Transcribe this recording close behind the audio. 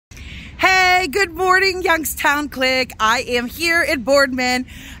Hey, good morning, Youngstown Click. I am here at Boardman.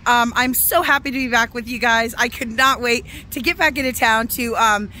 I'm so happy to be back with you guys. I could not wait to get back into town to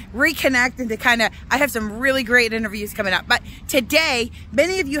reconnect and to I have some really great interviews coming up. But today,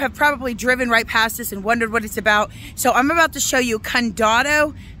 many of you have probably driven right past this and wondered what it's about. So I'm about to show you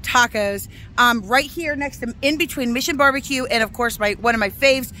Condado Tacos, right here next to, in between Mission Barbecue and of course one of my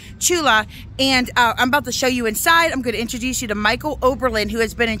faves, Chula. And I'm about to show you inside. I'm going to introduce you to Michael Oberlin, who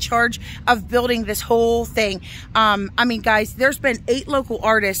has been in charge of building this whole thing. I mean, guys, there's been 8 local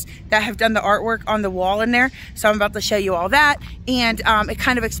artists that have done the artwork on the wall in there. So I'm about to show you all that, and it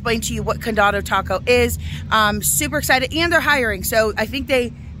kind of explains to you what Condado Taco is. Super excited, and they're hiring. So I think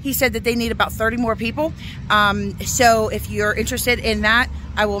he said that they need about 30 more people. So if you're interested in that,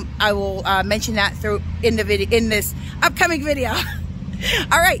 I will mention that in this upcoming video.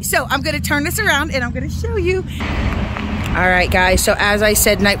 All right, so I'm going to turn this around and I'm going to show you. All right, guys, so as I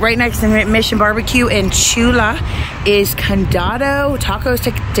said, right next to Mission Barbecue and Chula is Condado Tacos,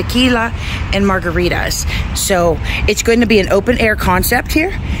 Tequila, and Margaritas. So it's going to be an open air concept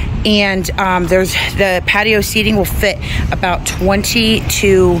here, and there's the patio seating will fit about 20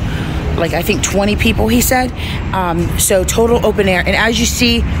 to I think 20 people, he said. So total open air, and as you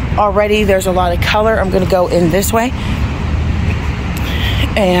see already, there's a lot of color. I'm going to go in this way,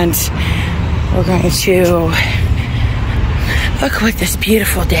 and we're going to look what this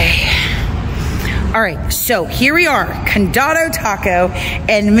beautiful day. All right, so here we are, Condado Taco,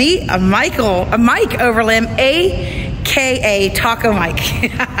 and me, Mike Oberlin, AKA Taco Mike.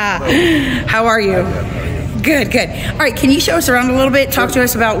 How are you? Good, good. All right, can you show us around a little bit? Talk to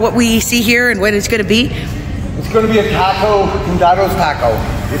us about what we see here and what it's going to be. It's going to be a taco, Condado's Taco.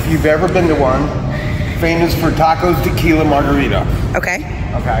 If you've ever been to one, famous for tacos, tequila, margarita. Okay.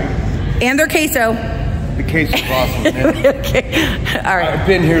 Okay. And their queso. The queso is awesome. Okay. All right. I've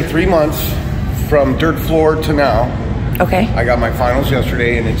been here 3 months, from dirt floor to now. Okay. I got my finals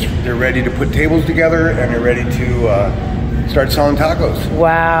yesterday, and they're ready to put tables together, and they're ready to start selling tacos.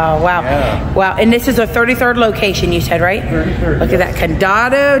 Wow, wow. Yeah. Wow, and this is a 33rd location, you said, right? 33rd. Look at that,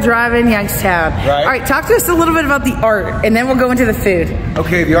 Condado Drive in Youngstown. Right. All right, talk to us a little bit about the art, and then we'll go into the food.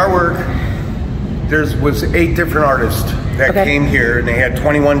 Okay, the artwork, was 8 different artists that came here, and they had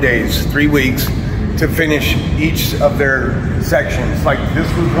 21 days, 3 weeks, to finish each of their sections. Like,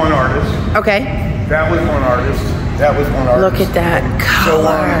 this was one artist. Okay. That was one artist. That was one artist. Look at that color. So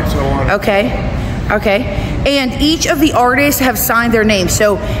on and so on. Okay. Okay. And each of the artists have signed their name.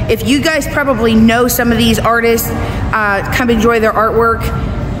 So if you guys probably know some of these artists, come enjoy their artwork.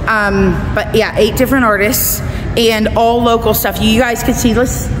 But yeah, 8 different artists and all local stuff. You guys can see,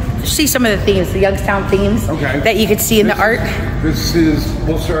 let's see some of the themes, the Youngstown themes that you could see in the art.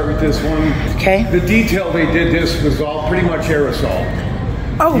 We'll start with this one. Okay. The detail they did this was all pretty much aerosol.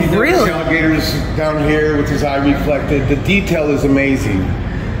 Oh, really? The alligators down here with his eye reflected. The detail is amazing.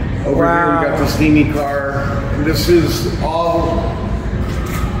 Over here we got the steamy car. This is all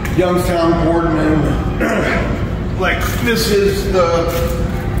Youngstown, Boardman. This is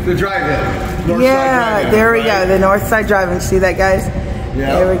the drive-in. North side drive-in, there we go. The North Side Drive-In. See that, guys?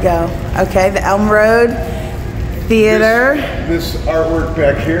 Yeah. There we go. Okay, the Elm Road Theater. This artwork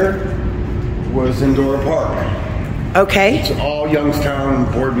back here was in Dora Park. Okay. It's all Youngstown,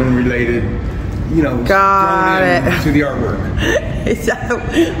 Boardman related, got it. to the artwork. Is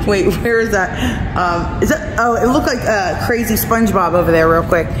that, wait, where is that? Is that, oh, it looked like Crazy SpongeBob over there real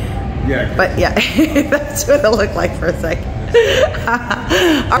quick. Yeah. But yeah, that's what it looked like for a second.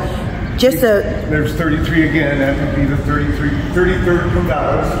 There's 33 again, that would be the 33rd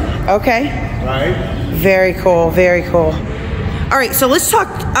Condados. Okay. Right? Very cool, very cool. All right, so let's talk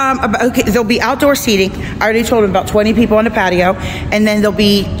about, there'll be outdoor seating. I already told them about 20 people on the patio, and then there'll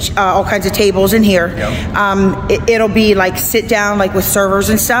be all kinds of tables in here. Yep. It'll be like sit down, like with servers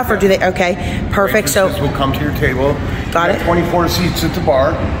and stuff, or do they, okay, perfect. So we'll come to your table. Got it. 24 seats at the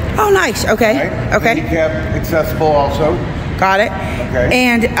bar. Oh, nice, okay, Right? okay. Handicap accessible also. Got it. Okay.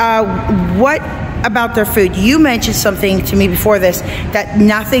 And what about their food? You mentioned something to me before this, that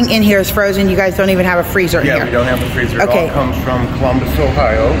nothing in here is frozen. You guys don't even have a freezer in here. Yeah, we don't have a freezer. Okay. It all comes from Columbus,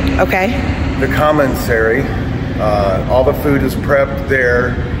 Ohio. Okay. The commissary, all the food is prepped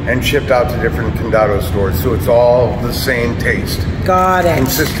there and shipped out to different Condado stores, so it's all the same taste. Got it.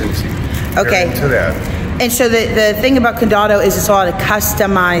 Consistency. Okay. To that. And so the thing about Condado is it's a lot of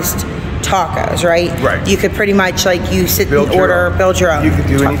customized tacos, right? Right. You could pretty much, you sit and order, build your own. You could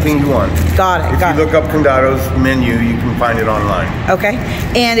do tacos. anything you want. Got it. If you look up Condado's menu, you can find it online. Okay.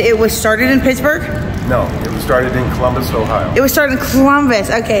 And it was started in Pittsburgh? No, it was started in Columbus, Ohio. It was started in Columbus.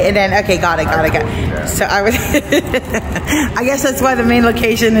 Okay, and then got it. Yeah. So I was. I guess that's why the main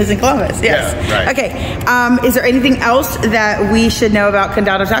location is in Columbus. Yes. Yeah, right. Okay. Is there anything else that we should know about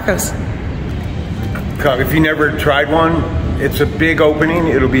Condado Tacos? If you never tried one, it's a big opening.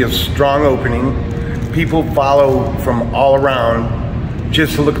 It'll be a strong opening. People follow from all around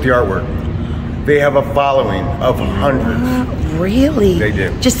just to look at the artwork. They have a following of hundreds. Really? They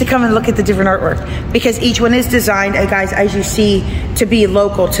do. Just to come and look at the different artwork. Because each one is designed, guys, as you see, to be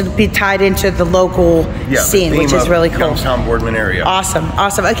local, to be tied into the local scene, which is really cool. Youngstown, Boardman area. Awesome,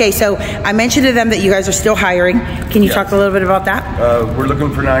 awesome. Okay, so I mentioned to them that you guys are still hiring. Can you talk a little bit about that? We're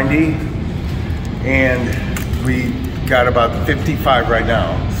looking for 90, and we got about 55 right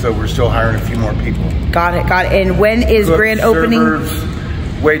now, so we're still hiring a few more people. Got it. And when is grand opening? Servers,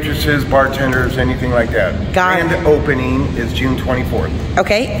 waitresses, bartenders, anything like that. Grand opening is June 24th.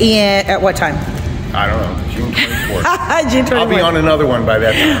 Okay, and at what time? I don't know, June 24th. June 24th. I'll be on another one by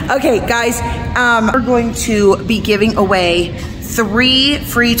that time. Okay, guys, we're going to be giving away 3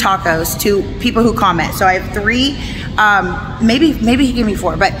 free tacos to people who comment. So I have 3, maybe he gave me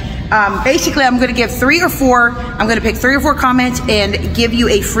 4, but basically I'm gonna give 3 or 4, I'm gonna pick 3 or 4 comments and give you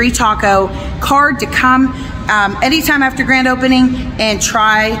a free taco card to come anytime after grand opening and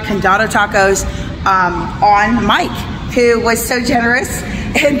try Condado Tacos on Mike, who was so generous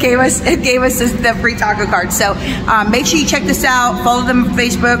and gave us the free taco card. So make sure you check this out. Follow them on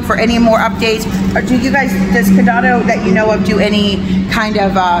Facebook for any more updates. Or do you guys, does Condado that you know of do any kind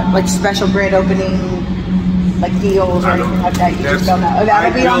of like special grand opening like deals or anything like that? You just don't know.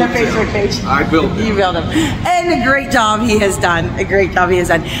 That'll be on their Facebook page. I built them. You built them. And a great job he has done. A great job he has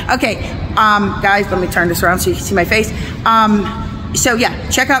done. Okay, guys, let me turn this around so you can see my face. So yeah,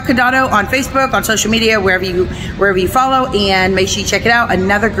 check out Condado on Facebook, on social media, wherever you follow, and make sure you check it out.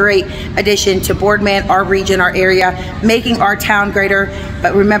 Another great addition to Boardman, our region, our area, making our town greater.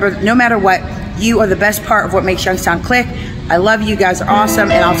 But remember, no matter what, you are the best part of what makes Youngstown click. I love you, guys are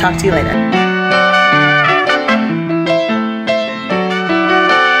awesome, and I'll talk to you later.